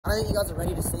I think you guys are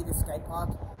ready to see this skate park.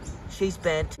 She's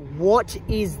bent. What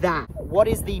is that? What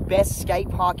is the best skate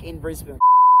park in Brisbane?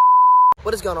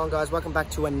 What is going on, guys? Welcome back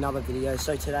to another video.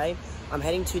 So today I'm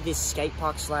heading to this skate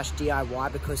park slash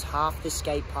DIY because half the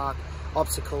skate park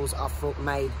obstacles are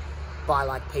made by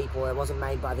like people. It wasn't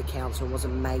made by the council. It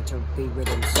wasn't made to be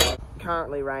ridden. So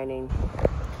currently raining.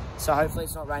 So hopefully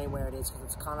it's not raining where it is because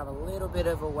it's kind of a little bit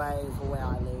of a way for where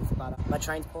I live. But my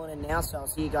train's pulling in now, so I'll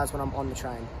see you guys when I'm on the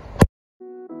train.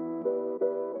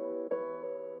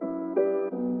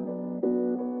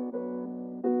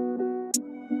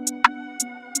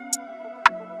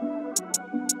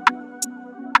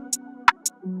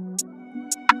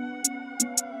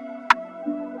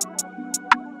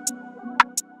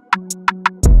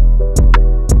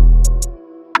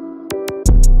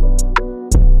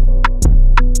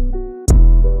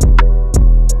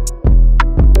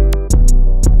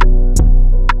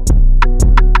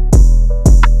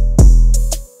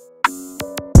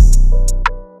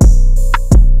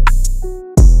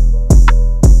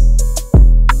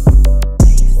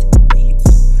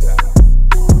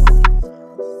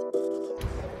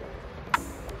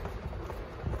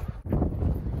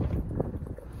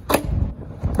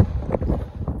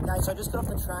 So I just got off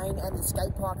the train and the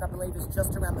skate park, I believe, is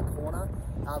just around the corner,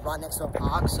 right next to a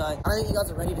park. So I don't think you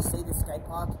guys are ready to see this skate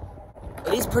park.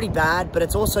 It is pretty bad, but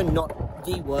it's also not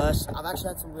the worst. I've actually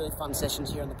had some really fun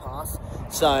sessions here in the past.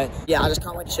 So yeah, I just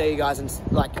can't wait to show you guys and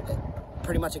like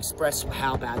pretty much express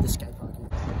how bad the skate park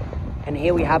is. And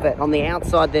here we have it. On the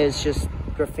outside, there's just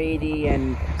graffiti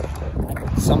and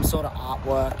some sort of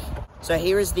artwork. So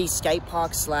here is the skate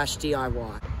park slash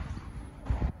DIY.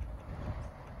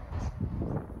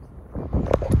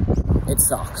 It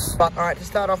sucks. But all right, to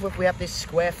start off with, we have this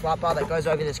square flat bar that goes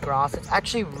over this grass. It's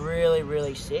actually really,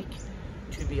 really sick,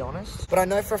 to be honest. But I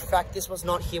know for a fact this was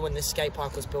not here when this skate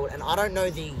park was built, and I don't know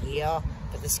the year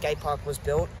that the skate park was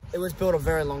built. It was built a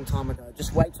very long time ago.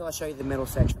 Just wait till I show you the middle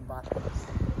section. But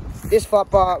this flat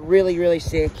bar, really, really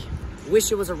sick.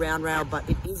 Wish it was a round rail, but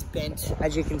it is bent,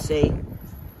 as you can see.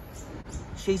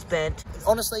 She's bent.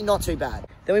 Honestly, not too bad.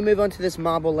 Then we move on to this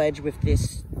marble ledge with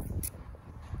this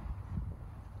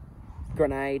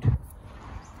grenade.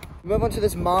 Move on to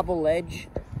this marble ledge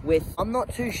with, I'm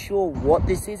not too sure what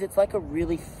this is. It's like a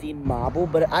really thin marble,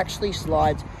 but it actually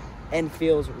slides and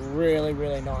feels really,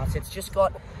 really nice. It's just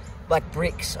got like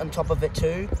bricks on top of it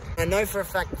too. I know for a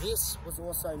fact this was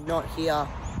also not here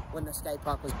when the skate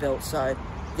park was built. So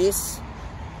this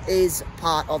is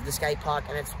part of the skate park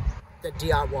and it's the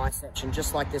DIY section,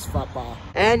 just like this flat bar.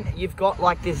 And you've got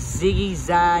like this ziggy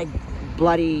zag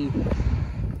bloody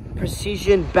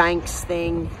precision banks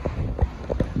thing.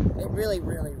 It really,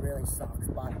 really, really sucks,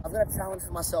 but I've got a challenge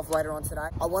for myself later on today.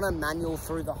 I want to manual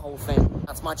through the whole thing.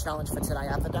 That's my challenge for today.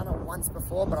 I've done it once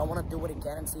before, but I want to do it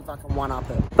again and see if I can one-up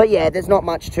it. But yeah, there's not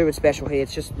much to it special here.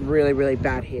 It's just really, really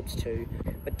bad hits too.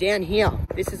 But down here,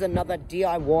 this is another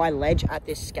DIY ledge at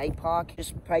this skate park.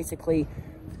 Just basically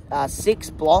 6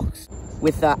 blocks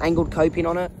with angled coping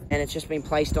on it, and it's just been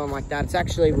placed on like that. It's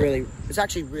actually really,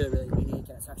 really unique,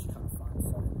 and it's actually kind of fun.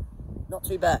 So not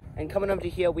too bad. And coming over to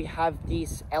here, we have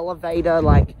this elevator,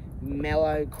 like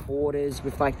mellow quarters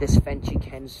with like this Fenty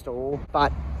Ken stall,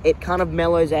 but it kind of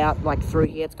mellows out like through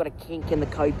here. It's got a kink in the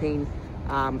coping.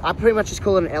 I pretty much just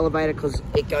call it an elevator because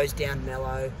it goes down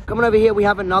mellow. Coming over here, we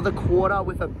have another quarter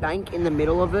with a bank in the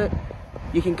middle of it.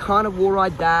 You can kind of wall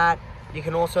ride that. You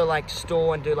can also like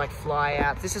store and do like fly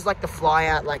outs. This is like the fly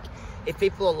out, like if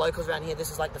people are locals around here,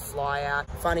 this is like the fly out.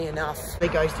 Funny enough,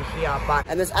 it goes to here,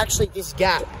 and there's actually this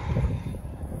gap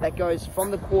that goes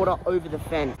from the quarter over the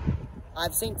fence.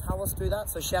 I've seen Talos do that,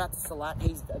 so shout out to Salat.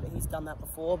 He's done that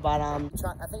before, but I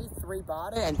think he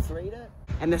 3-barred it and 3'd it.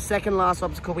 And the second last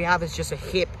obstacle we have is just a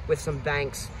hip with some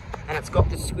banks, and it's got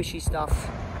the squishy stuff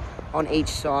on each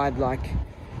side. Like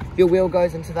if your wheel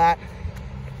goes into that,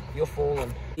 you're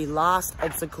falling. The last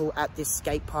obstacle at this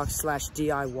skate park slash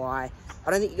DIY. I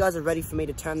don't think you guys are ready for me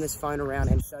to turn this phone around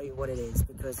and show you what it is,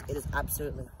 because it is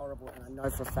absolutely horrible, and I know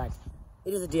for a fact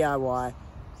it is a DIY.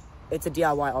 It's a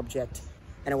DIY object,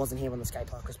 and it wasn't here when the skate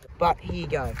park was built. But here you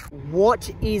go. What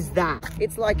is that?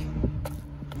 It's like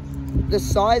the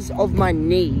size of my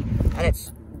knee, and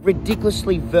it's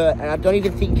ridiculously vert, and I don't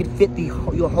even think you could fit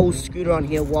your whole scooter on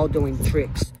here while doing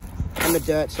tricks. And the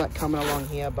dirt's like coming along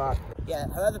here, but yeah,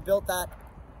 whoever built that,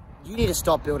 you need to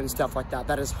stop building stuff like that.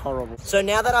 That is horrible. So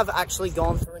now that I've actually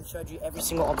gone through and showed you every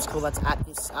single obstacle that's at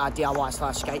this DIY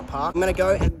slash skate park, I'm gonna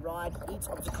go and ride each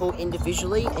obstacle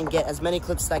individually and get as many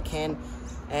clips as I can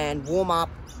and warm up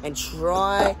and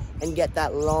try and get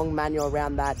that long manual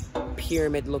around that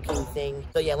pyramid looking thing.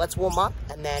 So yeah, let's warm up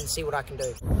and then see what I can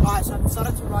do. All right, so I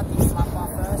decided to ride the flat bar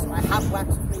first. guys, I have wax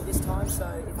with me this time,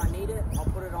 so if I need it, I'll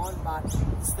put it on, but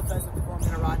this is the first obstacle I'm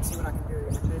going to ride and see what I can do,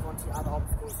 and move on to the other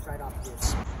obstacles straight after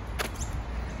this.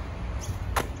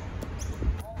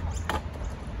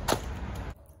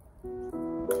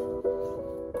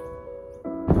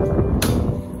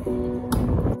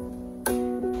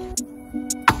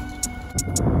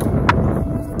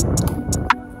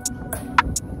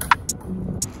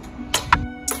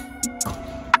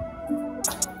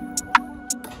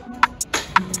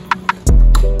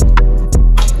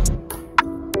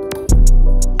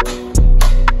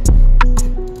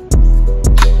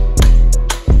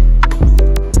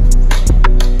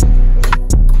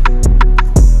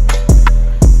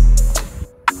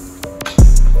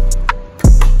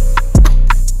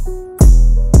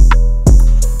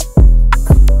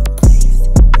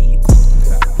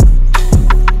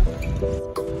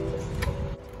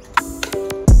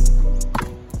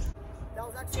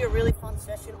 A really fun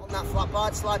session on that flat bar.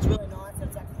 It slides really nice and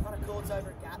it's actually kind of cool. It's over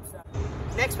a gap. So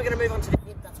next we're going to move on to the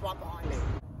hip that's right behind me.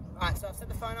 Alright, so I've set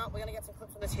the phone up. We're going to get some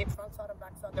clips on this hip, front side and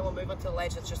back side. Then we'll move on to the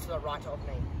ledge that's just to the right of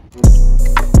me.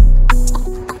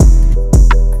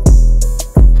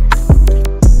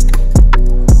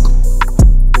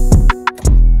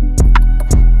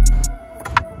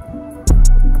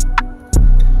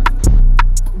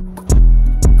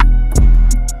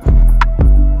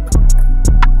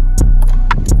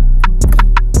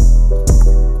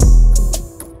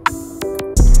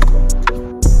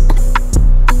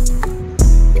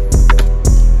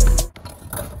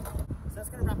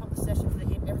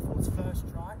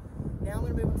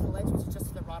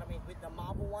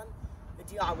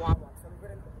 The DIY one. So we've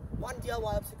got one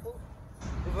DIY obstacle,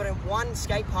 we've got one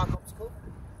skate park obstacle.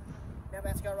 Now we're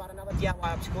about to go ride another DIY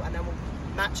obstacle and then we'll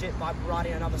match it by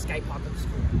riding another skate park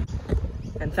obstacle.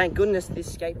 And thank goodness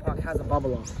this skate park has a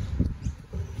bubble on.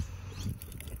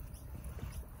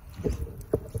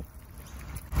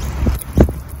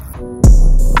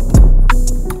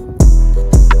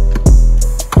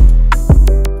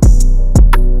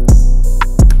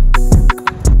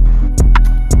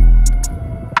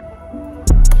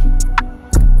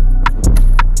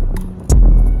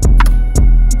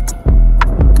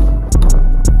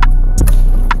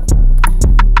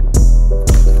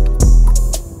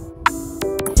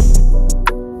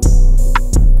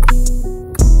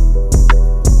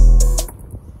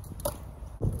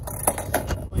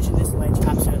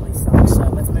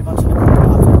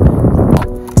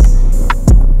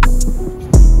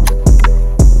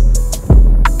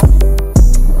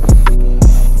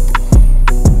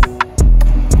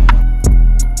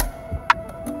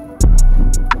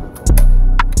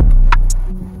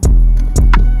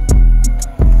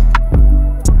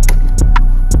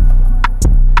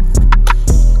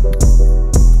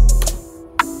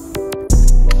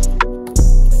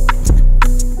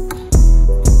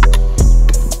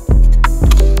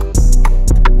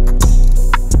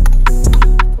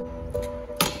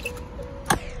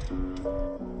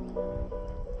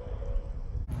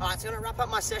 Alright, so I'm going to wrap up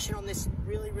my session on this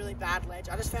really bad ledge.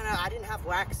 I just found out I didn't have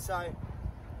wax, so I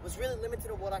was really limited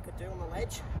on what I could do on the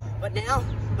ledge. But now,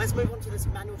 let's move on to this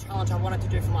manual challenge I wanted to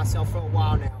do for myself for a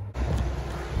while now.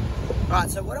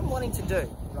 Alright, so what I'm wanting to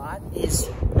do, right, is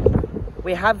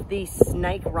we have the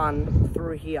snake run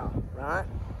through here, right?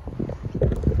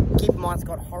 Keep in mind it's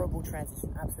got horrible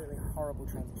transition, absolutely horrible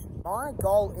transition. My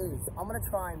goal is, I'm going to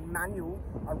try and manual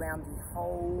around the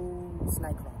whole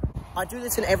snake run. I do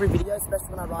this in every video,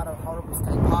 especially when I ride a horrible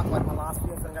skate park, like my last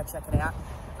video, if you want to go check it out.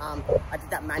 I did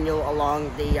that manual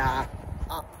along the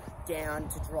up, down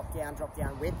to drop down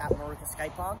whip at Maruka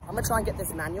Skate Park. I'm going to try and get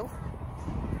this manual.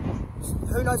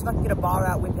 Who knows if I can get a bar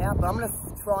out, whip out, but I'm going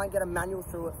to try and get a manual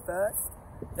through it first,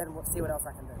 then we'll see what else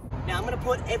I can do. Now I'm going to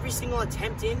put every single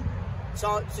attempt in,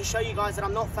 so to show you guys that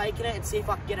I'm not faking it and see if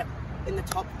I can get it in the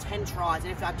top 10 tries.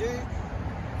 And if I do,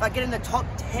 if I get in the top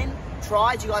 10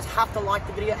 tries, you guys have to like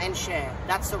the video and share.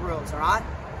 That's the rules, alright?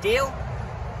 Deal?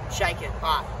 Shake it.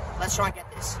 Alright, let's try and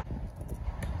get this.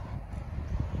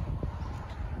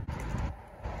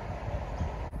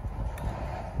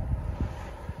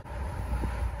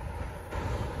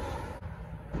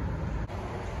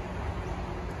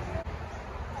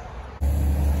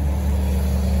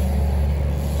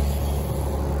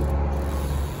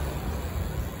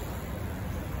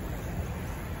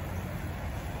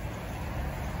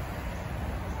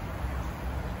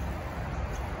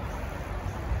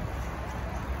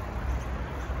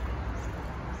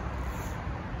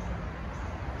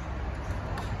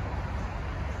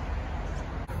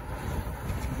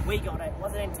 We got it.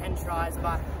 Wasn't in 10 tries,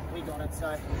 but we got it. So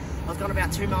I was going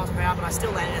about 2 miles per hour, but I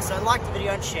still landed it. So like the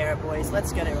video and share it, boys.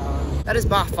 Let's get it rolling. That is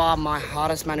by far my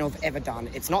hardest manual I've ever done.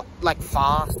 It's not like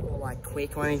fast or like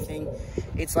quick or anything.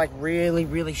 It's like really,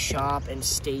 really sharp and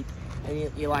steep.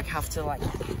 And you like have to like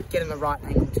get in the right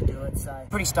angle to do it. So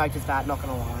pretty stoked with that, not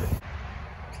gonna lie.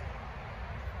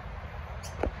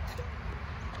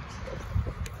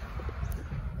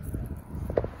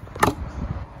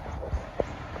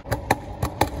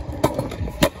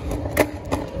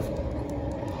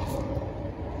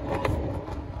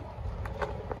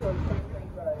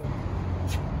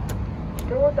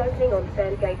 Doors opening on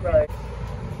Sandgate Road.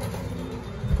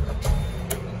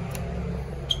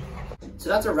 So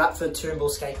that's a wrap for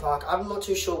Toombul Skate Park. I'm not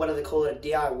too sure whether they call it a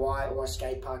DIY or a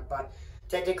skate park, but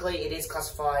technically it is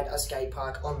classified a skate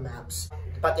park on maps.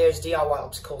 But there's DIY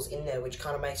obstacles in there, which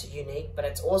kind of makes it unique, but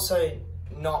it's also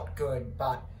not good.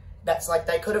 But that's like,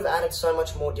 they could have added so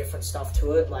much more different stuff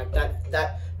to it. Like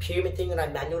that pyramid thing that I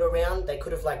manualed around, they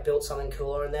could have like built something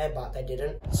cooler in there, but they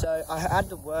didn't. So I had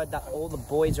the word that all the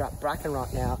boys are at Bracken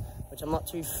right now, which I'm not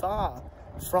too far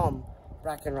from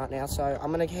Bracken right now. So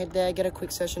I'm gonna head there, get a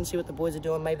quick session, see what the boys are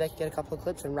doing. Maybe they can get a couple of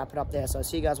clips and wrap it up there. So I'll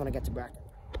see you guys when I get to Bracken.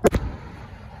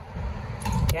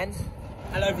 Jens?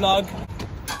 Hello vlog.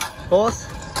 Horse?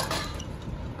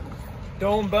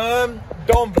 Don't burn,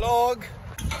 don't vlog.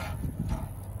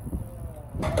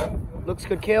 Looks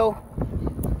good kill.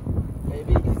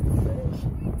 Maybe.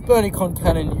 Bernie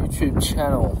Content YouTube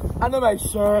channel.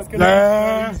 Animation.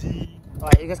 Yeah.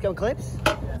 Alright, you guys going clips?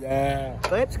 Yeah.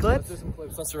 Clips? Let's do some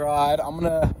clips. Let's ride. I'm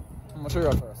gonna show you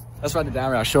right first. Let's ride the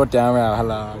down rail. Short down rail.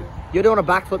 Hello. You're doing a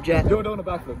backflip, Jet. You're doing a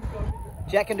backflip.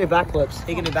 Jet can do backflips.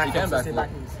 He can do backflips. You can Let's do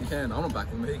backflip. You can. I'm not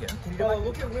backflip. He can. Can you do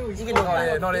look at Will. You can do Not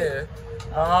here. Not here.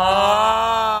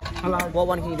 Ah. Hello. What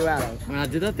one can you do out of? I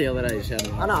did that the other day,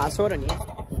 Shadow. I know, I saw it on you.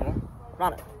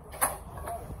 Run it.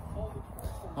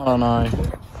 Oh no.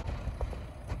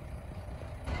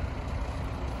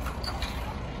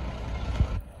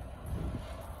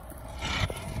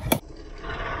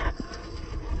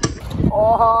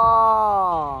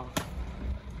 Oh!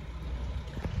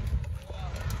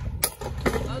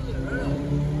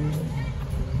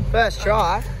 First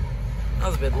try. That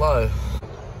was a bit low.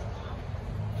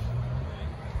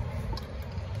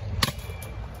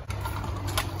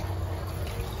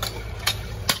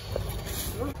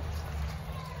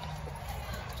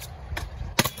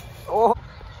 Oh!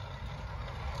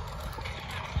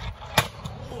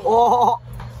 Oh!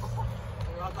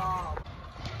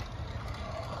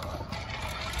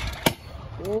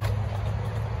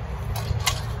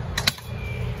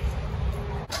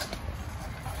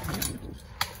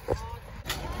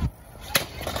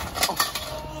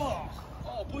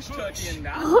 Bush turkey in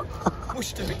that.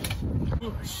 Bush turkey.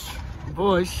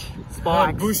 Bush.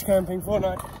 Spikes. Bush camping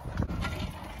Fortnite.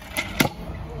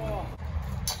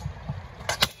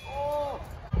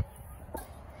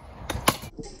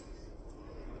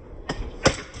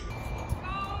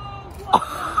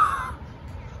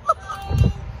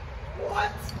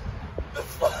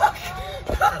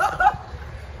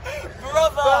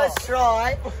 First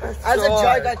try. As a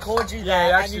joke, I called you that. Yeah,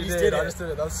 and actually you just did. did I it. just did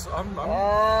it. I'm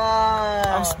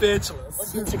I'm speechless.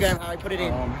 What's your Instagram, Harry? Put it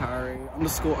in. Harry __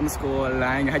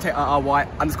 Lang HARRY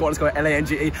 __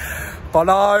 LANGE.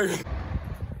 Follow.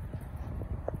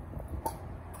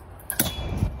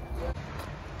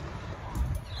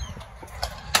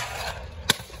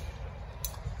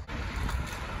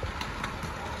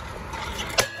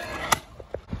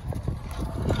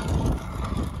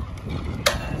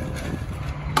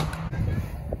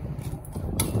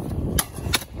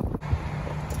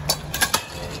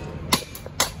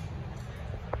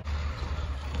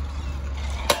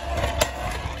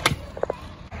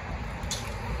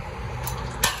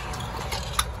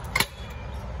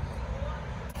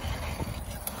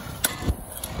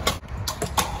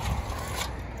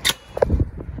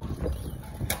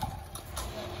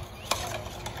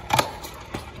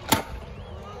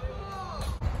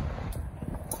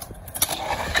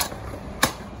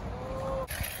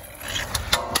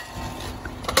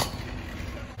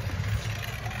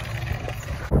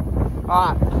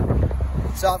 Alright,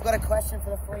 so I've got a question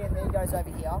for the three amigos over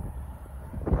here.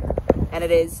 And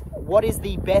it is, what is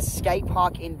the best skate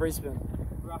park in Brisbane?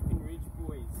 Bracken Ridge,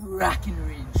 boys. Bracken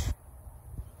Ridge.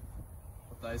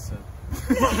 What they said.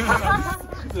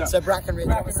 So Bracken Ridge,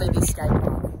 obviously the skate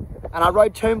park. And I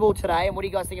rode Toombul today, and what do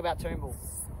you guys think about Toombul?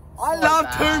 I love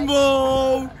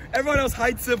Toombul. Everyone else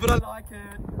hates it, but I like it.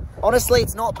 Honestly,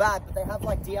 it's not bad, but they have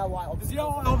like DIY obstacles. The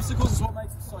DIY obstacles is what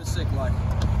makes it so sick. Like,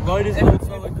 Loader's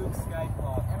also a good skate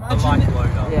park. I like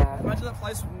Loader. Yeah. Imagine that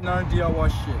place with no DIY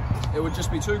shit. It would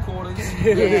just be 2 quarters.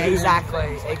 Yeah,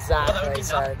 exactly.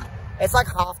 So it's like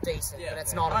half decent, but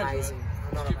it's not amazing.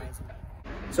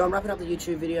 So I'm wrapping up the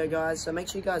YouTube video, guys. So make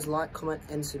sure you guys like, comment,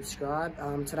 and subscribe.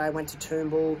 Today I went to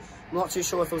Toombul. I'm not too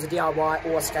sure if it was a DIY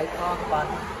or a skate park, but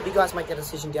you guys make that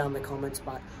decision down in the comments.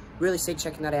 But really sick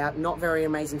checking that out. Not very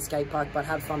amazing skate park, but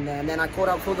had fun there. And then I caught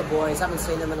up with the boys. Haven't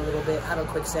seen them in a little bit. Had a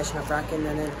quick session at Bracken,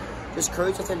 and then just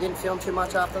cruised with them. Didn't film too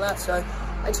much after that. So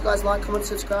make sure you guys like, comment,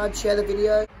 subscribe, share the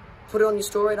video. Put it on your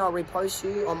story and I'll repost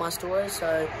you on my story.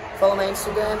 So follow my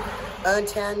Instagram, earn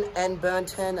 10 and burn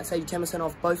 10. That's how you 10%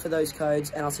 off both of those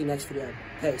codes. And I'll see you next video.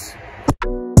 Peace.